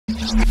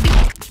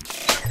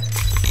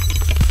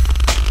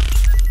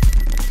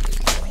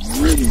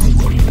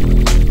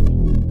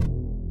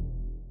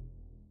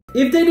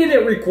If they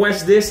didn't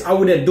request this, I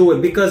wouldn't do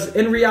it because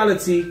in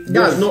reality,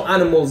 there's no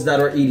animals that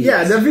are idiots.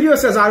 Yeah, the video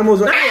says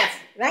animals are idiots,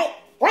 right?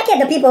 Why can't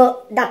the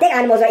people that think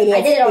animals are idiots?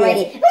 I did it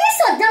already. But you're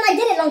so dumb, I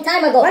did it a long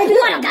time ago. What are you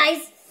doing,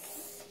 guys?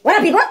 What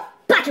up, people?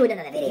 Back with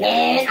another video.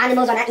 Man,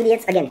 animals are not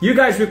idiots again. You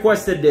guys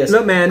requested this.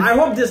 Look, man. I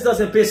hope this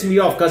doesn't piss me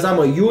off because I'm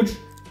a huge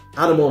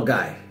animal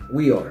guy.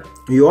 We are.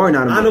 You are an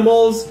animal.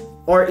 Animals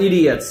are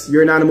idiots.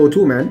 You're an animal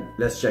too, man.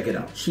 Let's check it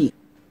out. Sheep.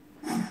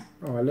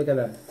 Oh, look at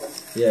that.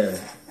 Yeah.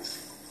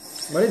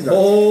 What is that?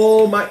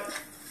 Oh my.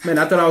 Man,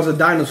 I thought I was a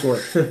dinosaur.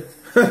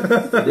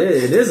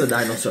 It is a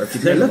dinosaur. If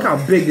you think look how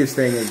big this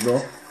thing is,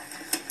 bro.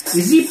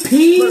 Is he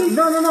peeing?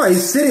 No,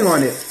 he's sitting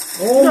on it.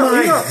 Oh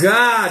my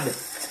god.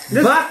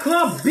 Back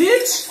up,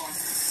 bitch.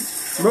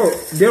 Bro,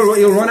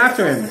 you'll run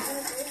after him.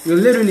 You'll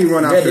literally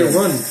run after him. Yeah, they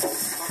run.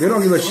 They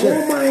don't give a shit.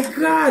 Oh my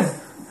god.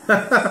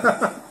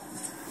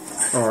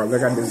 Oh,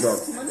 look at this dog.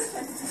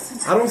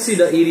 I don't see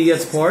the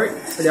idiots part.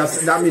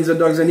 That means the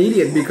dog's an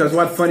idiot because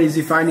what fun is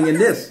he finding in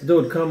this?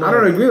 Dude, come on. I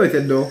don't agree with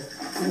it though.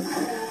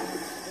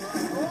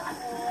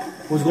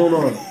 What's going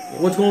on?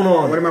 What's going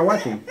on? What am I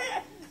watching?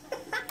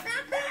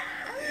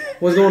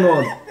 What's going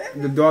on?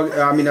 The dog,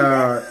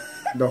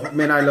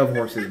 man, I love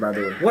horses, by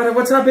the way.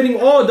 What's happening?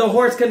 Oh, the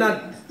horse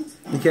cannot...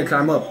 He can't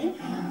climb up.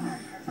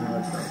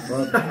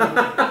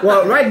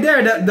 Well, right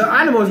there, the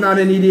animal's not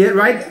an idiot,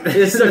 right?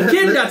 It's the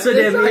kid that's a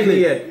damn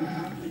idiot.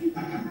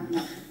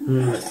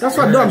 That's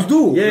what dogs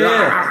do.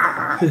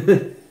 Yeah.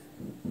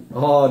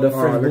 Oh, the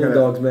French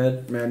bulldogs,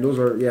 man. Man, those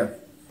are, yeah.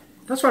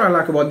 That's what I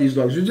like about these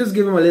dogs. You just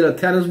give them a little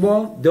tennis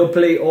ball. They'll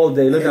play all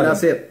day. Look at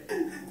that's it.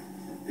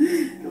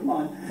 Come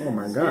on. Oh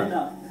my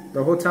god.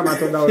 The whole time I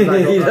thought that was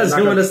like he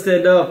doesn't want to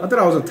stand up. I thought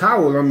that was a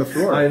towel on the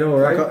floor. I know,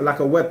 right? Like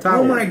a wet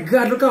towel. Oh my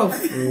god, look how...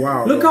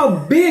 Wow. Look how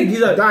big he's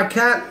like. That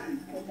cat...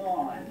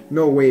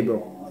 No way,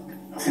 bro.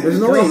 There's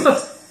no way.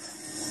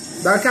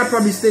 That cat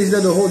probably stays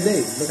there the whole day.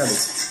 Look at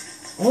this.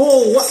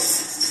 Oh, what?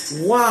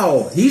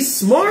 Wow, he's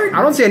smart.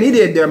 I don't see an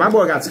idiot there. My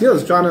boy got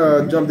skills trying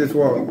to jump this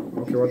wall.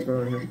 Okay, what's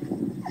going on here?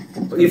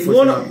 If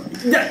one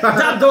of...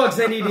 that dog's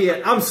an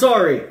idiot. I'm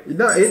sorry.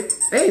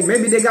 Hey,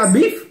 maybe they got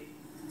beef.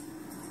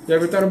 You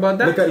ever thought about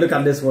that? Look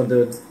at this one,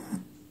 dude.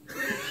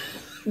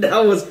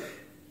 That was...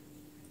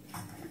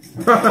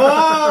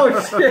 Oh,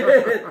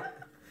 shit.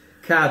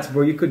 Cats,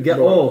 bro, you could get...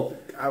 Oh,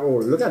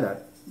 look at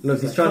that.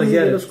 Look, he's trying to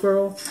get it.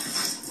 Squirrel.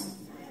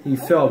 He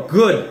fell.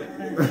 Good.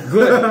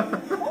 Good.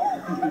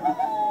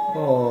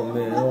 Oh,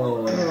 man.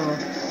 Oh.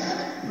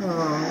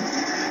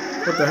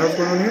 What the hell's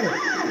going on here?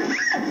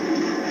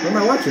 What am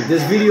I watching?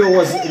 This video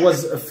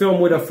was filmed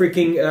with a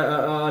freaking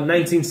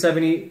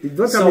 1970.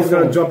 Don't tell me he's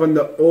gonna jump on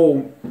the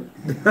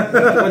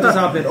What just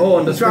happened? Oh,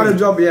 on the screen. Trying to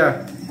jump,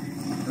 yeah.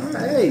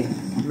 Hey,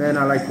 man,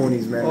 I like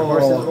ponies, man.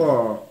 Horses.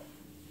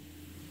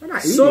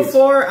 So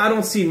far, I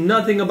don't see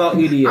nothing about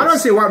idiots. I don't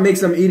see what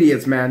makes them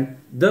idiots, man.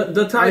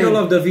 The title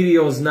of the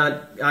video is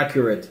not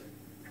accurate.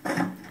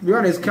 Be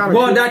honest, kind of.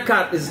 Well, that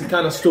cat is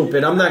kind of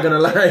stupid. I'm not gonna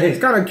lie. It's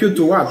kind of cute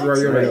to watch, bro.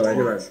 You're right.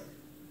 You're right.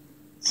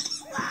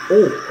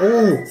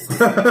 Oh.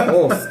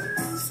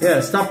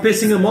 Yeah, stop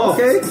pissing him off.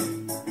 Okay.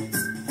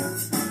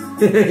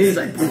 He's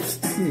like, what's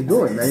he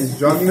doing, man? He's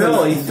jogging.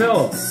 He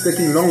fell.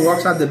 Taking long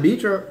walks at the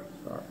beach, or?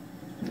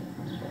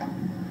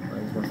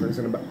 My friend's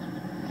in the back.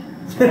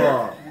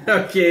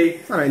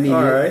 Okay. All right.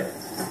 All right.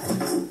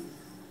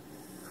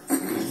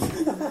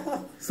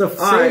 So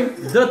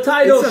the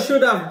title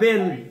should have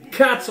been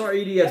 "Cats Are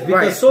Idiots"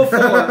 because so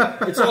far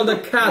it's all the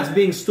cats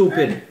being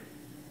stupid.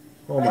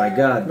 Oh my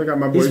god! Look at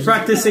my boy. He's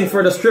practicing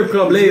for the strip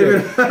club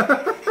later.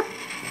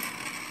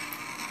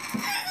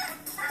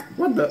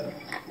 What the?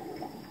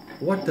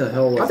 What the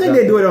hell was that? I think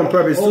they do it on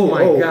purpose too. Oh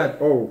my god!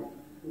 Oh.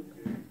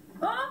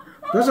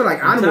 Those are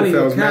like animal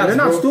fells, man. They're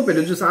not stupid.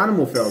 They're just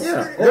animal fells.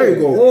 Yeah. There you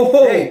go.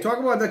 Oh. Hey, talk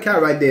about the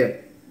cat right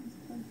there.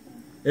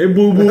 Hey,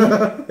 boo boo.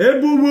 Hey,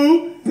 boo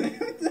boo.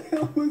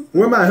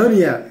 Where my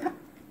honey at?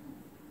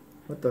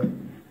 What the?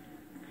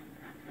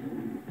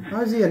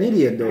 How is he an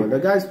idiot though? The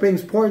guy's playing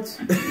sports.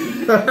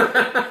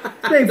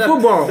 Playing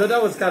football.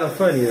 That was kind of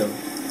funny though.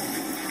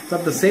 Is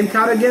that the same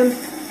cat again?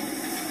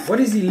 What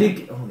is he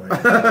licking? Oh my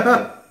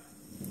god.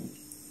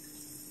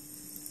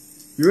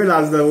 You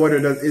realize the water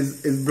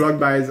is blocked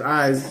by his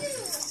eyes.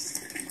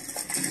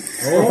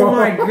 Oh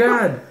my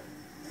god.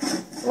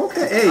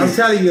 Okay, hey. I'm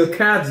telling you,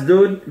 cats,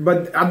 dude.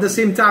 But at the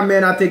same time,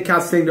 man, I think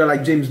cats think they're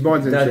like James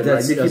Bond and shit.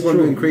 Like, they keep on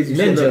doing crazy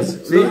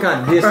ninjas. shit. Look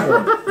at this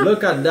one.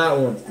 Look at that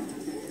one.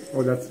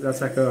 Oh,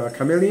 that's like a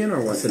chameleon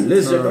or what? It's a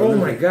lizard. Oh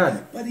my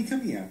god. Buddy,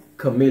 come here.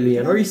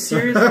 Chameleon. Are you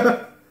serious?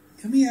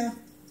 Come here.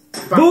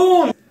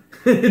 Boom!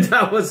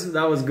 that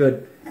was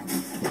good.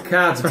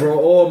 Cats, bro.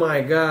 Oh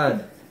my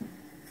god.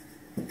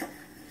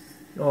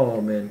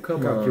 Oh man,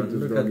 come on.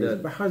 Look at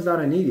that. But how's that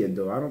an idiot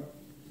though? I don't.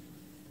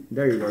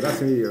 There you go.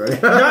 That's an idiot,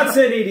 right? That's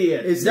an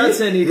idiot. That's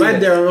an idiot. Right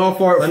there on all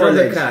four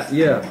legs. Cat.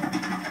 Yeah.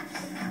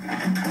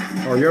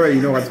 Oh, you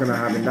already know what's gonna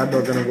happen. That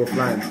dog's gonna go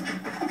flying.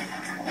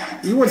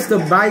 He wants to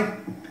bite.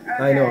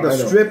 I know. The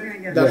strip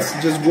that's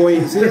just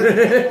going. See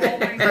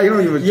it? I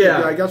don't even.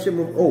 Yeah. I got you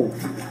move. Oh.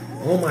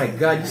 Oh my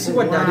God! You see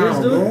what that is,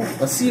 dude? Bro.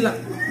 A sea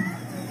lion.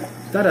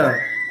 That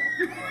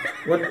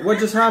What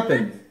just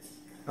happened?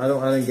 I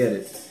didn't get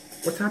it.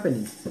 What's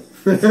happening?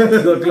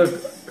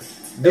 Look.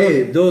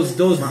 Hey, those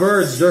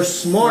birds, they're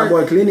smart.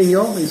 My boy cleaning,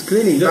 yo. He's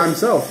cleaning by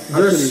himself.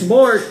 They're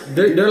smart.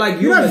 They're like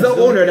humans. You have the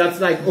owner that's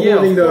like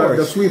holding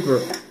the sweeper.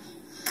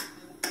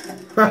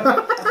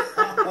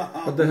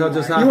 What the hell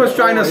just happened? He was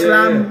trying to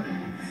slam.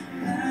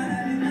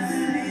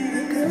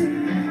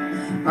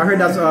 I heard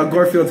that's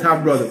Garfield's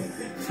half brother.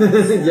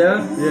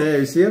 Yeah? Yeah,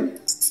 you see him?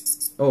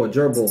 Oh,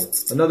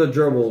 gerbil. Another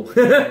gerbil.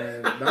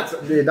 That's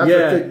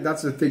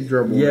a thick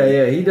gerbil.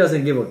 Yeah, he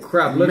doesn't give a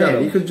crap. Look at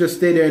him. He could just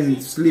stay there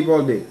and sleep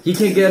all day. He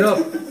can't get up.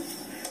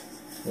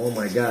 Oh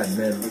my God,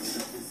 man.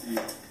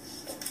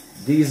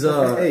 These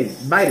Hey,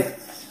 bite it.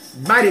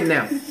 Bite it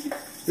now.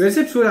 Is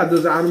it true that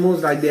those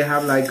animals, like, they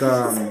have like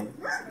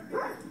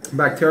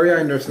bacteria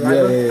in their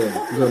saliva?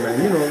 Yeah. Good, man.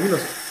 You know.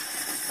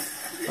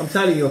 I'm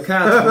telling you,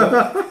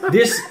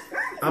 cats.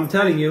 I'm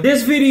telling you,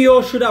 this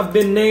video should have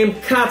been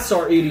named "Cats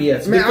Are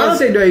Idiots." Man, I don't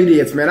say they're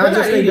idiots, man. I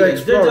just think they're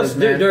explorers,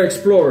 man. They're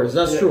explorers.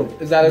 That's true.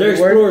 Is that they're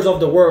explorers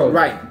of the world.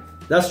 Right.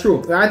 That's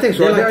true. I think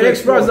so. They're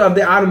explorers of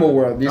the animal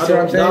world. You see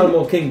what I'm saying? The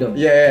animal kingdom.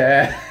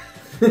 Yeah.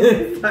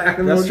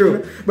 That's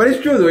true. But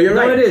it's true though. You're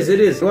right. No, it is.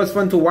 It was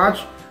fun to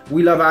watch.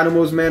 We love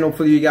animals, man.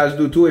 Hopefully you guys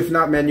do too. If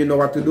not, man, you know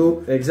what to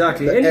do.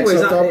 Exactly. Anyways,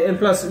 and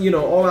plus,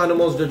 all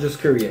animals, they're just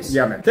curious.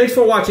 Yeah, man. Thanks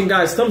for watching,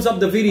 guys. Thumbs up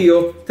the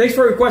video. Thanks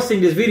for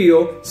requesting this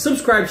video.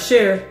 Subscribe,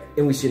 share,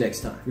 and we see you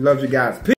next time. We love you guys.